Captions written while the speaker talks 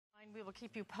we will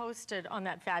keep you posted on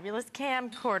that fabulous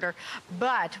camcorder.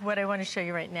 But what I want to show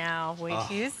you right now, wait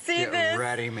till you see this. Get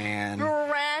ready, man.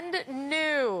 Brand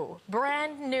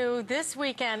new this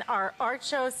weekend, our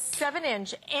ARCHOS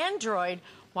 7-inch Android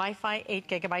Wi-Fi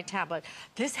 8GB tablet.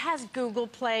 This has Google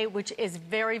Play, which is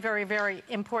very, very, very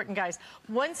important, guys.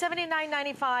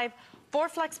 $179.95. 4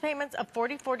 flex payments of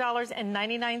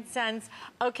 $44.99.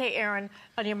 Okay, Aaron,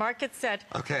 on your mark, get set.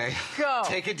 Okay. Go.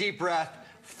 Take a deep breath.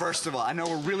 First of all, I know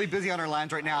we're really busy on our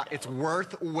lines right now. It's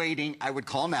worth waiting. I would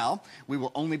call now. We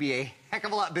will only be a heck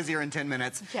of a lot busier in 10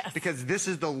 minutes because this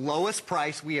is the lowest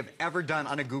price we have ever done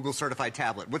on a Google certified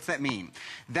tablet. What's that mean?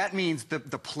 That means the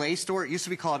Play Store, it used to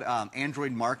be called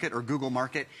Android Market or Google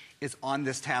Market, is on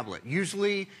this tablet.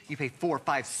 Usually you pay $400,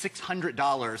 $500,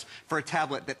 $600 for a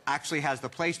tablet that actually has the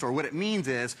Play Store. What it means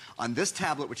is on this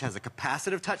tablet, which has a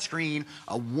capacitive touchscreen,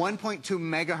 a 1.2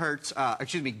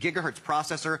 gigahertz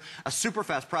processor, a super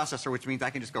fast processor, which means I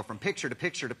can just go from picture to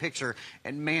picture to picture,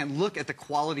 and man, look at the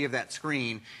quality of that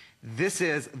screen. This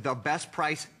is the best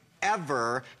price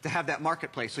ever to have that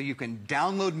marketplace. So you can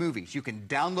download movies, you can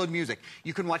download music,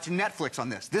 you can watch Netflix on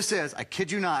this. This is, I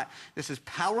kid you not, this is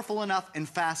powerful enough and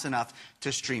fast enough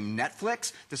to stream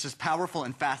Netflix. This is powerful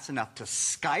and fast enough to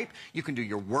Skype. You can do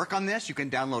your work on this. You can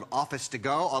download Office to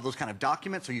Go, all those kind of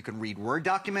documents, so you can read Word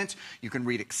documents, you can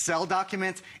read Excel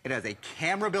documents. It has a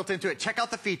camera built into it. Check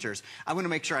out the features. I'm going to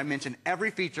make sure I mention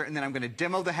every feature, and then I'm going to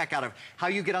demo the heck out of how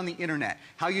you get on the internet,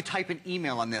 how you type an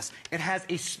email on this. It has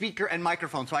a speaker and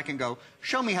microphone, so I can go,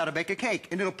 show me how to bake a cake,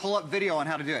 and it'll pull up video on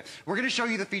how to do it. We're going to show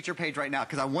you the feature page right now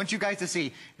because I want you guys to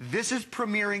see this is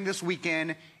premiering this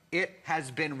weekend. It has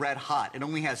been red hot. It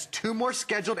only has 2 more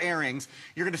scheduled airings.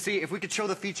 You're going to see, if we could show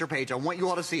the feature page, I want you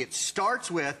all to see. It starts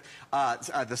with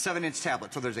the 7-inch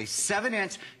tablet. So there's a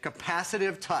 7-inch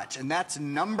capacitive touch, and that's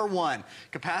number 1.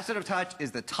 Capacitive touch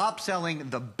is the top selling,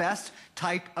 the best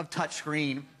type of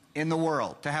touchscreen in the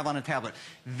world to have on a tablet.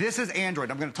 This is Android.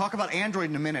 I'm going to talk about Android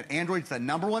in a minute. Android's the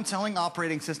 #1 selling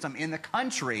operating system in the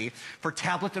country for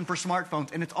tablets and for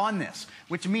smartphones, and it's on this,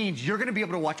 which means you're going to be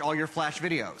able to watch all your Flash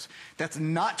videos. That's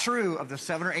not true of the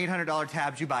 $700 or $800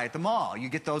 tabs you buy at the mall. You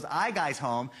get those iGuys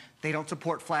home. They don't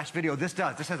support Flash video. This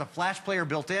does. This has a Flash player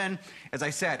built in. As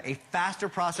I said, a faster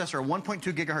processor, a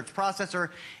 1.2 gigahertz processor,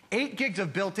 8 gigs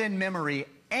of built-in memory,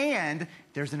 and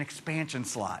there's an expansion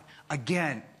slot.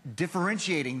 Again,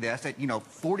 differentiating this at,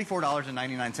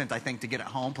 $44.99, I think, to get it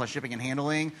home, plus shipping and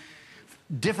handling.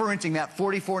 Differentiating that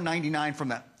 $44.99 from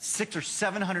the $600 or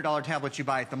 $700 tablets you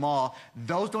buy at the mall.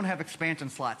 Those don't have expansion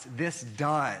slots. This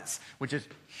does, which is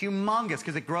humongous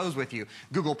because it grows with you.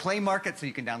 Google Play Market, so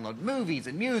you can download movies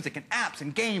and music and apps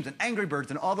and games and Angry Birds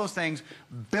and all those things.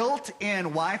 Built-in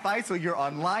Wi-Fi, so you're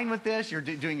online with this. You're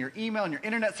doing your email and your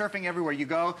internet surfing everywhere you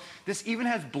go. This even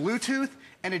has Bluetooth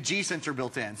and a G-sensor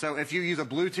built in. So if you use a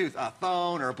Bluetooth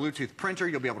phone or a Bluetooth printer,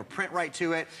 you'll be able to print right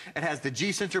to it. It has the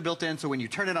G-sensor built in, so when you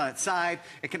turn it on its side,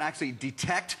 it can actually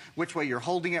detect which way you're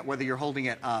holding it, whether you're holding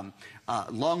it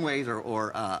long ways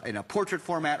or in a portrait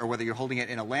format, or whether you're holding it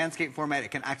in a landscape format.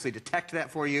 It can actually detect that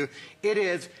for you. It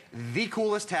is the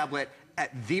coolest tablet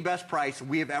at the best price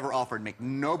we have ever offered. Make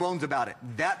no bones about it.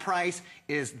 That price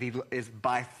is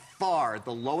by far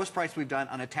the lowest price we've done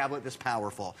on a tablet this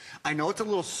powerful. I know it's a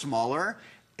little smaller.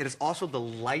 It is also the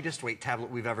lightest weight tablet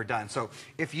we've ever done. So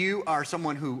if you are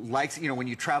someone who likes, when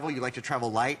you travel, you like to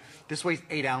travel light, this weighs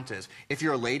 8 ounces. If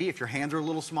you're a lady, if your hands are a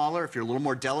little smaller, if you're a little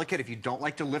more delicate, if you don't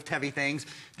like to lift heavy things,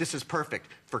 this is perfect.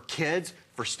 For kids,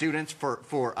 for students,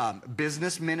 for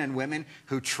businessmen and women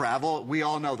who travel, we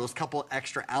all know those couple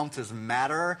extra ounces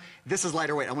matter. This is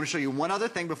lighter weight. I want to show you one other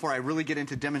thing before I really get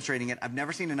into demonstrating it. I've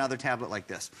never seen another tablet like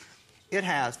this. It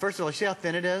has, first of all, you see how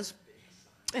thin it is?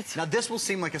 Now this will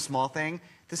seem like a small thing.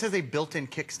 This has a built-in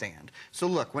kickstand. So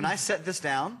look, when I set this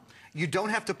down, you don't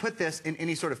have to put this in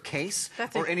any sort of case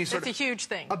or any sort of... That's a huge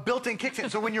thing. A built-in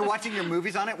kickstand. So when you're watching your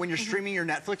movies on it, when you're streaming your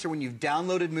Netflix, or when you've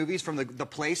downloaded movies from the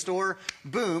Play Store,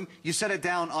 boom, you set it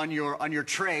down on your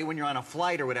tray when you're on a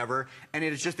flight or whatever, and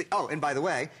it is just the... Oh, and by the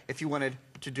way, if you wanted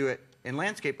to do it in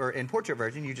landscape or in portrait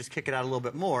version, you just kick it out a little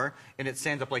bit more, and it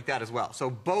stands up like that as well. So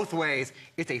both ways,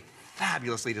 it's a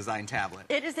fabulously designed tablet.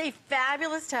 It is a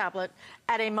fabulous tablet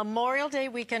at a Memorial Day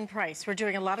weekend price. We're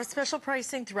doing a lot of special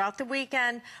pricing throughout the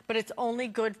weekend, but it's only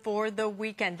good for the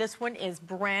weekend. This one is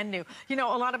brand new. A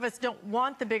lot of us don't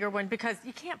want the bigger one because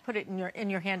you can't put it in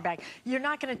your handbag. You're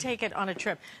not going to take it on a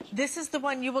trip. This is the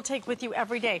one you will take with you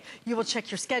every day. You will check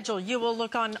your schedule. You will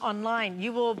look online.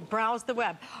 You will browse the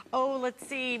web. Oh, let's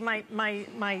see, my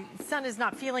son is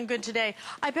not feeling good today.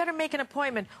 I better make an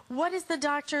appointment. What is the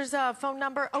doctor's phone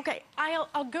number? Okay,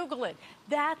 I'll Google it.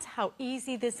 That's how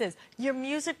easy this is. Your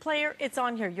music player, it's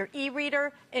on here. Your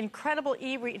e-reader, incredible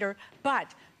e-reader.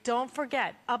 But don't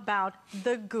forget about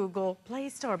the Google Play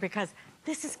Store, because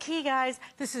this is key, guys.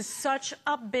 This is such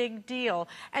a big deal.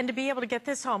 And to be able to get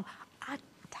this home, a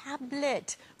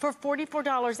tablet for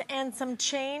 $44 and some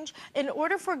change. In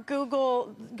order for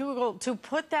Google to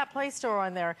put that Play Store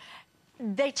on there,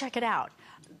 they check it out.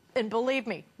 And believe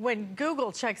me, when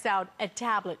Google checks out a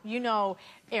tablet, you know,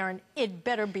 Aaron, it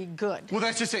better be good. Well,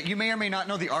 that's just it. You may or may not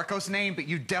know the ARCHOS name, but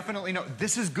you definitely know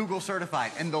this is Google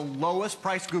certified and the lowest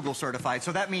price Google certified.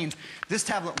 So that means this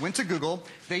tablet went to Google,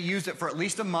 they used it for at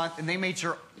least a month, and they made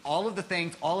sure all of the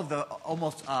things, all of the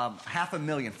almost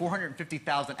 500,000,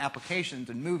 450,000 applications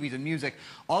and movies and music,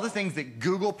 all the things that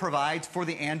Google provides for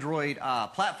the Android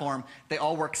platform, they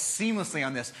all work seamlessly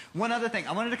on this. One other thing,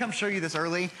 I wanted to come show you this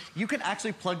early. You can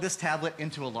actually plug this tablet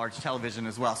into a large television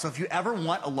as well. So if you ever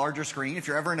want a larger screen, if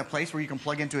you're ever in a place where you can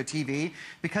plug into a TV,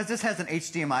 because this has an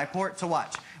HDMI port, so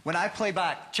watch. When I play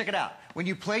back, check it out. When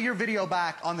you play your video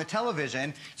back on the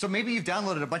television, so maybe you've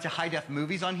downloaded a bunch of high-def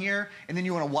movies on here, and then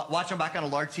you want to watch them back on a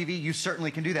large TV, you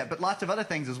certainly can do that. But lots of other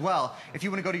things as well. If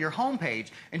you want to go to your home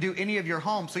page and do any of your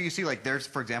home, so you see, like, there's,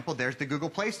 for example, there's the Google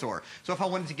Play Store. So if I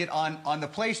wanted to get on the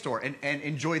Play Store and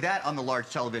enjoy that on the large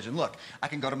television, look, I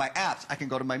can go to my apps, I can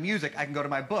go to my music, I can go to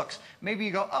my books. Maybe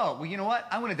you go, oh, well, you know what?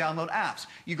 I want to download apps.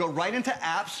 You go right into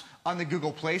apps on the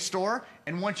Google Play Store,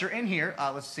 and once you're in here,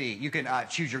 let's see, you can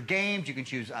choose your games, you can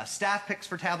choose staff picks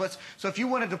for tablets. So if you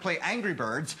wanted to play Angry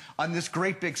Birds on this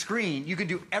great big screen, you can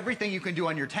do everything you can do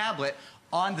on your tablet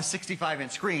on the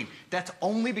 65-inch screen. That's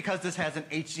only because this has an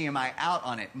HDMI out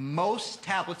on it. Most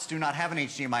tablets do not have an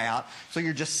HDMI out, so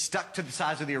you're just stuck to the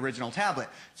size of the original tablet.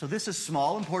 So this is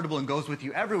small and portable and goes with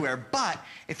you everywhere, but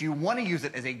if you want to use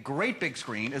it as a great big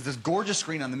screen, as this gorgeous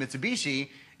screen on the Mitsubishi,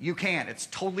 you can. It's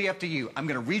totally up to you. I'm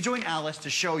going to rejoin Alice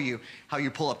to show you how you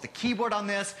pull up the keyboard on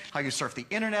this, how you surf the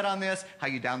internet on this, how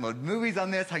you download movies on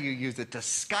this, how you use it to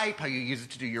Skype, how you use it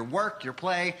to do your work, your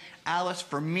play. Alice,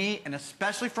 for me, and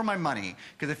especially for my money,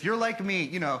 because if you're like me,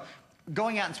 you know,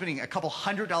 going out and spending a couple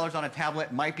 $100s on a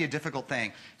tablet might be a difficult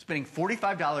thing. Spending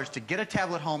 $45 to get a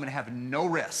tablet home and have no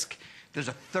risk. There's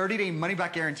a 30-day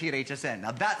money-back guarantee at HSN.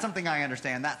 Now, that's something I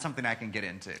understand. That's something I can get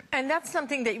into. And that's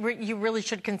something that you really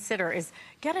should consider is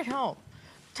get it home.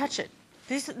 Touch it.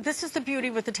 This is the beauty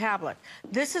with the tablet.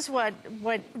 This is what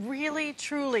really,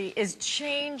 truly is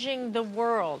changing the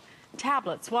world.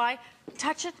 Tablets. Why?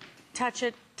 Touch it, touch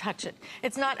it, touch it.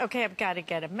 It's not, okay, I've got to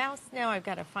get a mouse now, I've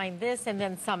got to find this, and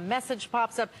then some message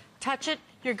pops up. Touch it,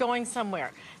 you're going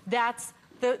somewhere. That's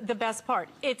the best part.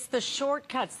 It's the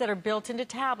shortcuts that are built into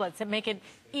tablets that make it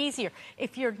easier.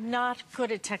 If you're not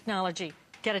good at technology,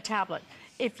 get a tablet.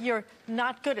 If you're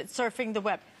not good at surfing the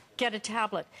web, get a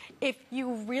tablet. If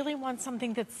you really want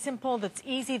something that's simple, that's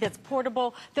easy, that's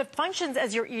portable, that functions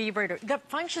as your e-reader, that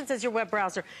functions as your web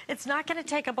browser, it's not going to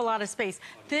take up a lot of space.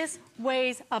 This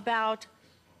weighs about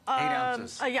 8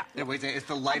 ounces. Yeah. It's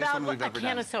the lightest one we've ever done. A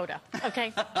can of soda,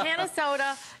 okay? Can of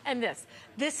soda and this.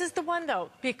 This is the one, though,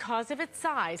 because of its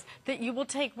size, that you will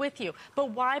take with you. But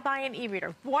why buy an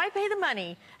e-reader? Why pay the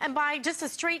money and buy just a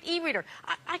straight e-reader?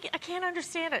 I can't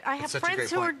understand it. I have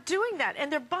friends who are doing that,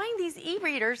 and they're buying these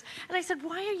e-readers. And I said,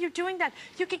 why are you doing that?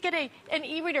 You could get an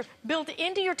e-reader built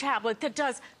into your tablet that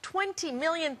does 20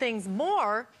 million things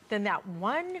more than that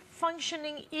one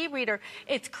functioning e-reader.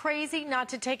 It's crazy not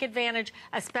to take advantage,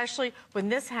 especially when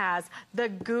this has the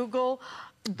Google...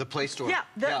 The Play Store.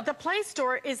 Yeah, the Play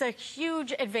Store is a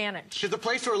huge advantage. Because the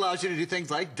Play Store allows you to do things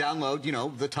like download, you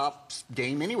know, the top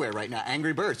game anywhere right now,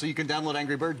 Angry Birds. So you can download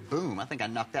Angry Birds. Boom. I think I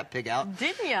knocked that pig out.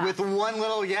 Didn't you? With one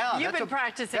little, You've been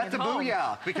practicing at home. That's a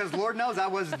booyah. Because Lord knows I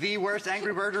was the worst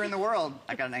Angry Birder in the world.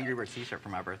 I got an Angry Birds t-shirt for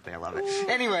my birthday. I love it. Ooh.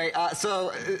 Anyway,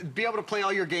 so be able to play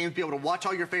all your games, be able to watch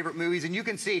all your favorite movies. And you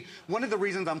can see one of the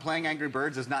reasons I'm playing Angry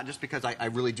Birds is not just because I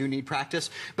really do need practice,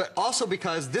 but also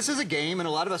because this is a game, and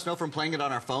a lot of us know from playing it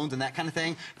on our phones and that kind of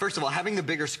thing. First of all, having the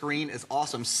bigger screen is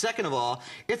awesome. Second of all,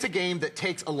 it's a game that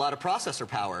takes a lot of processor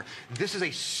power. This is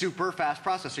a super fast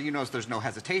processor. You notice there's no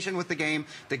hesitation with the game.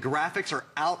 The graphics are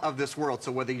out of this world.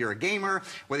 So whether you're a gamer,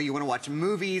 whether you want to watch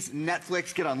movies,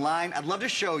 Netflix, get online, I'd love to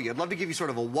show you. I'd love to give you sort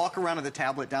of a walk around of the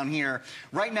tablet down here.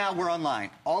 Right now, we're online.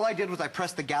 All I did was I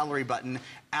pressed the gallery button.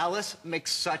 Alice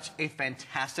makes such a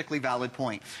fantastically valid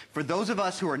point. For those of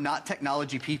us who are not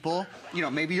technology people, you know,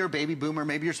 maybe you're a baby boomer,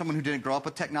 maybe you're someone who didn't grow up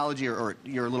with technology, or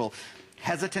you're a little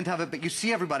hesitant of it, but you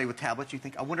see everybody with tablets, you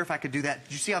think, I wonder if I could do that.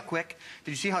 Did you see how quick?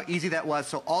 Did you see how easy that was?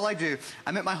 So all I do,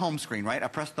 I'm at my home screen, right? I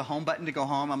press the home button to go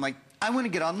home. I'm like, I want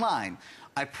to get online.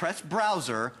 I press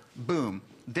browser, boom.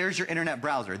 there's your internet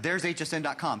browser. There's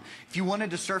hsn.com. If you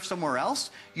wanted to surf somewhere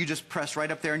else, you just press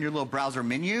right up there in your little browser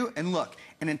menu, and look,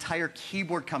 an entire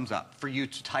keyboard comes up for you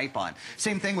to type on.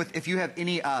 Same thing with if you have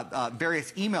any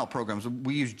various email programs.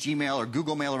 We use Gmail or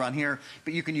Google Mail around here,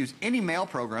 but you can use any mail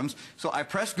programs. So I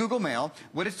press Google Mail.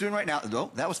 What it's doing right now,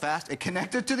 oh, that was fast. It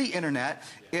connected to the internet.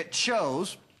 It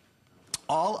shows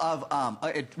all of,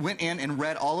 it went in and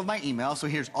read all of my email. So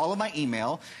here's all of my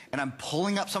email, and I'm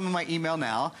pulling up some of my email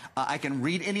now. I can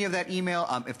read any of that email.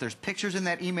 If there's pictures in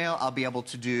that email, I'll be able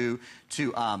to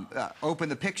open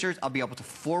the pictures. I'll be able to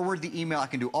forward the email. I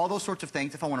can do all those sorts of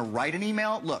things. If I want to write an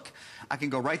email, look, I can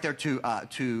go right there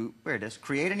to where it is,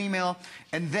 create an email,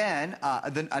 and then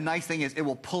a nice thing is it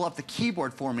will pull up the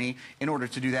keyboard for me in order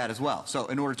to do that as well. So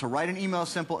in order to write an email is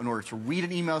simple, in order to read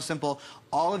an email is simple.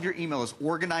 All of your email is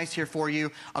organized here for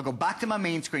you. I'll go back to my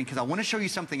main screen because I want to show you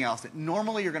something else that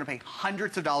normally you're going to pay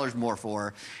hundreds of dollars more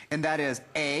for, and that is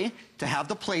A, to have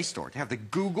the Play Store, to have the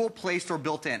Google Play Store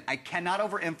built in. I cannot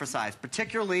overemphasize,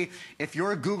 particularly if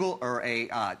you're a Google or a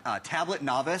tablet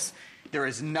novice, there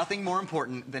is nothing more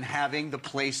important than having the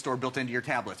Play Store built into your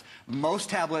tablets. Most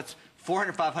tablets,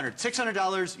 $400, $500,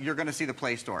 $600, you're going to see the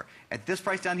Play Store. At this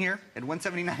price down here, at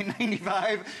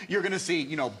 $179.95, you're going to see,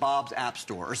 you know, Bob's App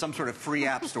Store or some sort of free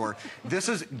app store. This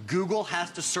is, Google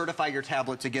has to certify your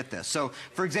tablet to get this. So,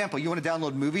 for example, you want to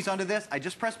download movies onto this? I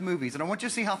just pressed movies, and I want you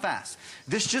to see how fast.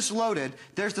 This just loaded.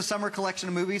 There's the summer collection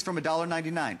of movies from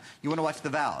 $1.99. You want to watch The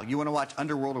Vow. You want to watch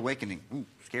Underworld Awakening. Ooh,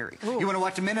 scary. Ooh. You want to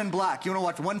watch Men in Black. You want to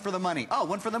watch One for the Money. Oh,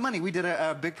 One for the Money. We did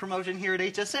a big promotion here at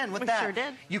HSN with that. We sure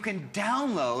did. You can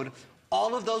download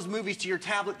all of those movies to your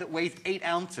tablet that weighs 8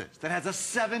 ounces, that has a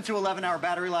 7 to 11 hour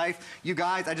battery life. You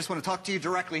guys, I just want to talk to you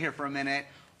directly here for a minute.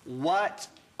 What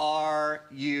are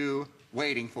you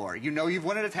waiting for? You know you've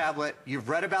wanted a tablet, you've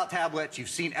read about tablets, you've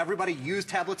seen everybody use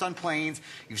tablets on planes,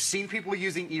 you've seen people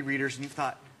using e-readers, and you've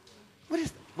thought,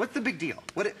 what's the big deal?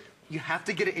 You have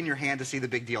to get it in your hand to see the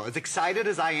big deal. As excited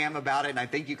as I am about it, and I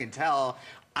think you can tell,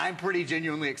 I'm pretty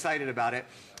genuinely excited about it.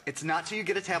 It's not till you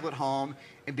get a tablet home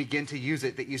and begin to use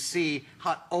it that you see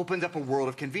how it opens up a world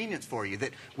of convenience for you.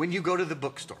 That when you go to the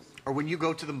bookstore, or when you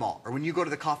go to the mall, or when you go to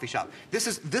the coffee shop,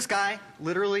 this guy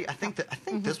literally, I think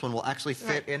this one will actually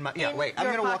fit in my. Yeah, wait, I'm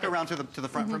going to walk around to the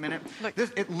front for a minute.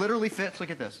 It literally fits.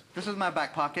 Look at this. This is my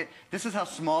back pocket. This is how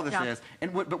small this is.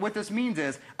 And but what this means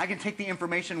is I can take the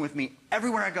information with me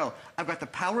everywhere I go. I've got the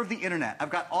power of the internet.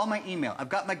 I've got all my email. I've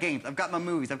got my games. I've got my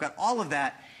movies. I've got all of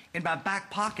that in my back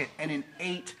pocket and in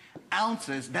 8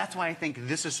 ounces. That's why I think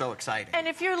this is so exciting. And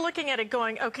if you're looking at it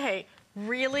going, okay,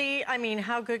 really? I mean,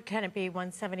 how good can it be?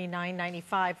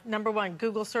 $179.95. Number one,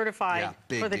 Google certified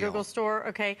for the Google Store,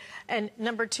 okay? And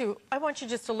number two, I want you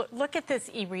just to look at this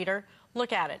e-reader.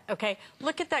 Look at it, okay?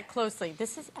 Look at that closely.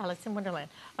 This is Alice in Wonderland.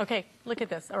 Okay, look at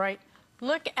this, all right?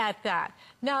 Look at that.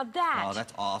 Now that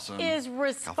that's awesome. Is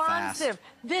responsive.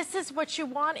 This is what you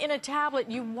want in a tablet.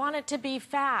 You want it to be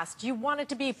fast. You want it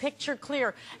to be picture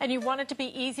clear. And you want it to be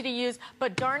easy to use.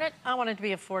 But darn it, I want it to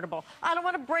be affordable. I don't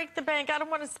want to break the bank. I don't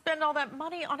want to spend all that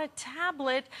money on a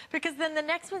tablet because then the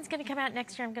next one's going to come out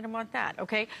next year. I'm going to want that,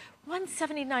 okay?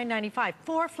 $179.95.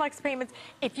 4 flex payments.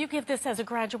 If you give this as a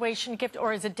graduation gift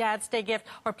or as a Dad's Day gift,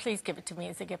 or please give it to me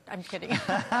as a gift. I'm kidding.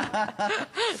 I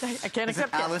can't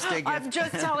accept it. Alice Day gift. I'm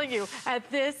just telling you, at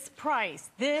this price,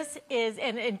 this is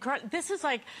an incredible. This is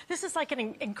like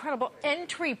an incredible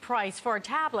entry price for a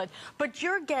tablet. But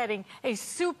you're getting a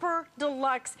super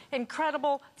deluxe,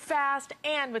 incredible, fast,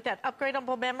 and with that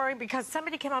upgradable memory. Because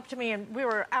somebody came up to me and we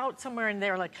were out somewhere and they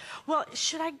were like, "Well,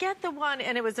 should I get the one?"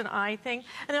 And it was an eye thing.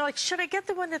 And they're like, "Should I get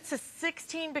the one that's a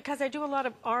 16 because I do a lot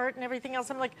of art and everything else?"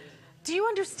 I'm like, do you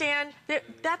understand that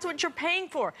that's what you're paying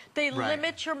for? They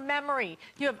limit your memory.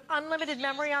 You have unlimited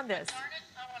memory on this. Darn it,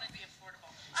 I want to be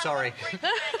affordable. Sorry.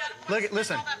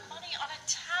 Listen,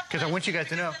 because I want you guys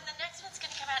to know.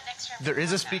 There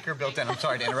is a speaker built in. I'm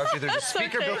sorry to interrupt you. There's a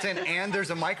speaker built in and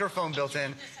there's a microphone built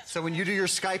in. So when you do your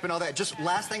Skype and all that, just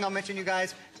last thing I'll mention, you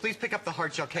guys, please pick up the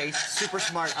hard shell case. Super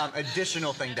smart,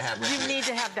 additional thing to have with you. You need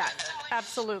to have that.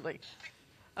 Absolutely.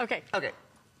 Okay. Okay.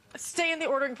 Stay in the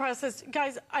ordering process.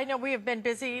 Guys, I know we have been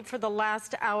busy for the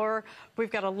last hour. We've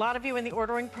got a lot of you in the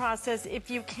ordering process. If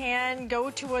you can, go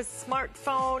to a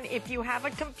smartphone. If you have a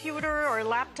computer or a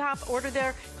laptop, order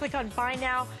there. Click on Buy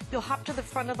Now. You'll hop to the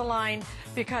front of the line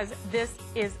because this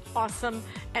is awesome.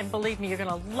 And believe me, you're going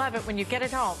to love it when you get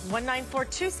it home.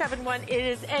 194271. It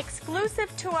is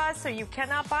exclusive to us, so you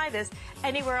cannot buy this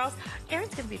anywhere else.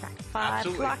 Aaron's going to be back at 5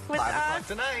 o'clock with us. 5 o'clock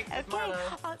tonight. Okay.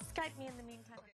 Skype me in the meantime.